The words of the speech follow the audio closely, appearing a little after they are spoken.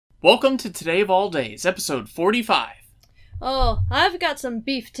Welcome to Today of All Days, episode 45. Oh, I've got some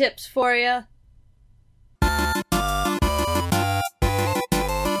beef tips for you.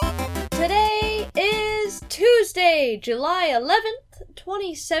 Today is Tuesday, July 11th,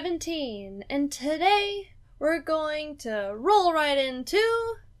 2017, and today we're going to roll right into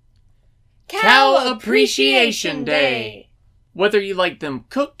Cow Appreciation Day. Whether you like them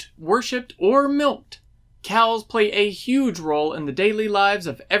cooked, worshipped, or milked, cows play a huge role in the daily lives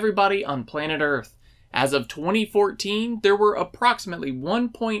of everybody on planet Earth. As of 2014, there were approximately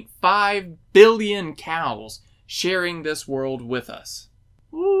 1.5 billion cows sharing this world with us.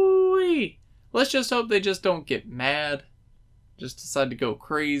 Woo-wee! Let's just hope they just don't get mad, just decide to go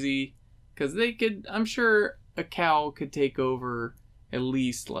crazy, because they could, I'm sure a cow could take over at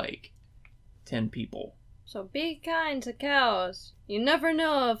least like 10 people. So be kind to cows. You never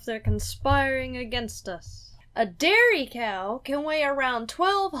know if they're conspiring against us. A dairy cow can weigh around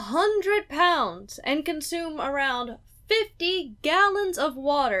 1,200 pounds and consume around 50 gallons of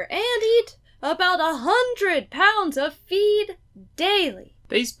water and eat about 100 pounds of feed daily.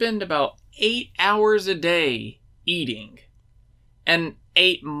 They spend about 8 hours a day eating and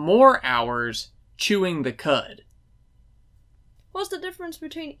 8 more hours chewing the cud. What's the difference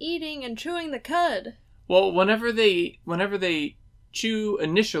between eating and chewing the cud? Well, whenever they chew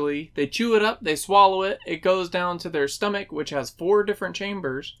initially, they chew it up, they swallow it, it goes down to their stomach, which has 4 different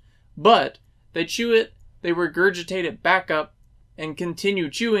chambers, but they chew it, they regurgitate it back up, and continue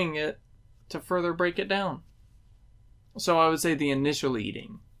chewing it to further break it down. So I would say the initial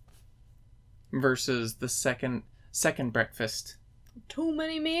eating versus the second breakfast. Too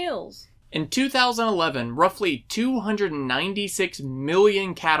many meals. In 2011, roughly 296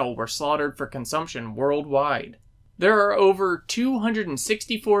 million cattle were slaughtered for consumption worldwide. There are over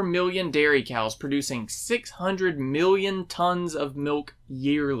 264 million dairy cows producing 600 million tons of milk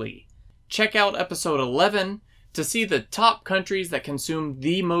yearly. Check out episode 11 to see the top countries that consume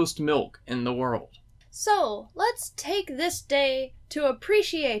the most milk in the world. So, let's take this day to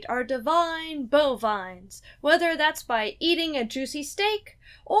appreciate our divine bovines, whether that's by eating a juicy steak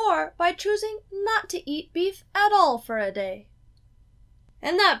or by choosing not to eat beef at all for a day.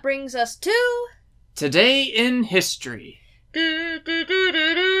 And that brings us to Today in History. In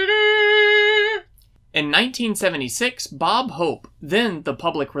 1976, Bob Hope, then the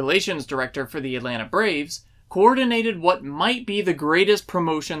public relations director for the Atlanta Braves, coordinated what might be the greatest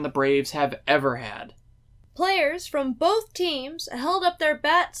promotion the Braves have ever had. Players from both teams held up their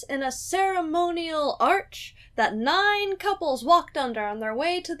bats in a ceremonial arch that 9 couples walked under on their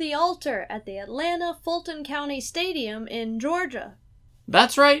way to the altar at the Atlanta Fulton County Stadium in Georgia.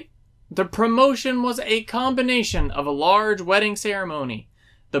 That's right. The promotion was a combination of a large wedding ceremony,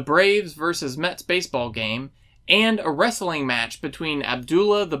 the Braves versus Mets baseball game, and a wrestling match between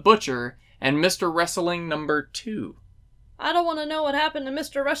Abdullah the Butcher and Mr. Wrestling number 2. I don't want to know what happened to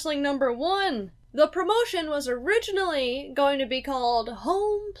Mr. Wrestling number 1. The promotion was originally going to be called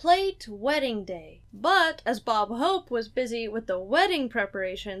Home Plate Wedding Day, but as Bob Hope was busy with the wedding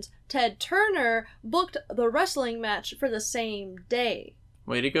preparations, Ted Turner booked the wrestling match for the same day.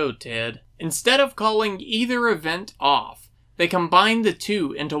 Way to go, Ted. Instead of calling either event off, they combined the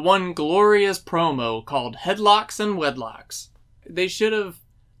two into one glorious promo called Headlocks and Wedlocks. They should have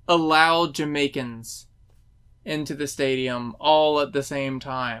allowed Jamaicans into the stadium all at the same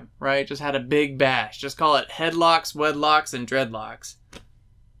time, right? Just had a big bash. Just call it Headlocks, Wedlocks, and Dreadlocks.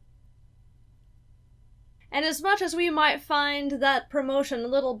 And as much as we might find that promotion a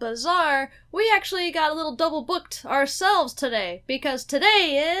little bizarre, we actually got a little double booked ourselves today, because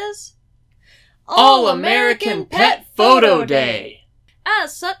today is All-American Pet Photo Day!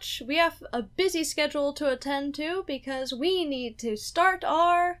 As such, we have a busy schedule to attend to because we need to start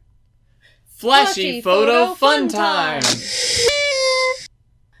our Flashy Photo Fun Time!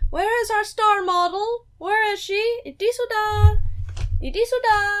 Where is our star model? Where is she? Idisuda!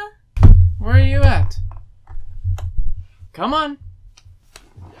 Idisuda! Where are you at? Come on.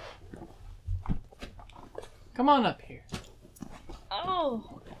 Come on up here.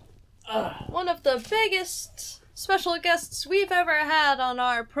 Oh. One of the biggest special guests we've ever had on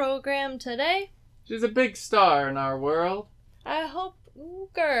our program today. She's a big star in our world. I hope... Ooh,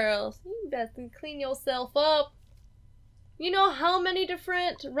 girls, you better clean yourself up. You know how many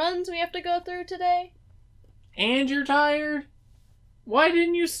different runs we have to go through today? And you're tired? Why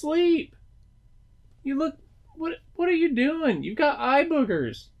didn't you sleep? You look... What are you doing? You've got eye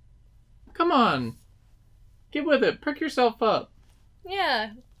boogers. Come on. Get with it. Prick yourself up.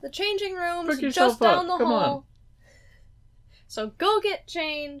 Yeah, the changing room's Prick just yourself down up. the Come hall. on. So go get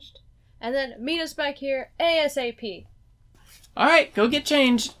changed, and then meet us back here ASAP. Alright, go get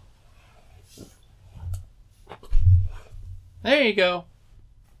changed. There you go.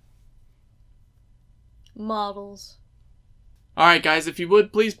 Models. Alright guys, if you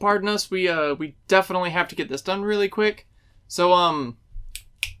would, please pardon us. We definitely have to get this done really quick. So,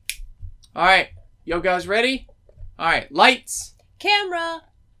 alright. Yo guys ready? Alright, lights. Camera.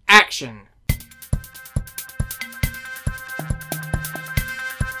 Action.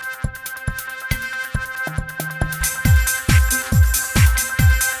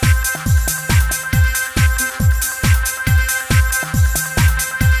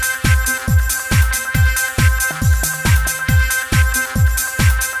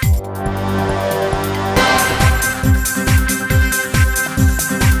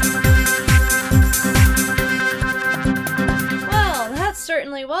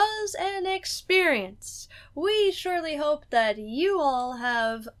 Certainly was an experience. We surely hope that you all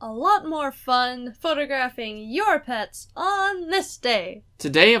have a lot more fun photographing your pets on this day.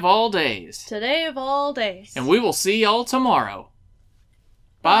 Today of all days. Today of all days. And we will see y'all tomorrow.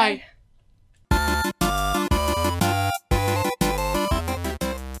 Bye.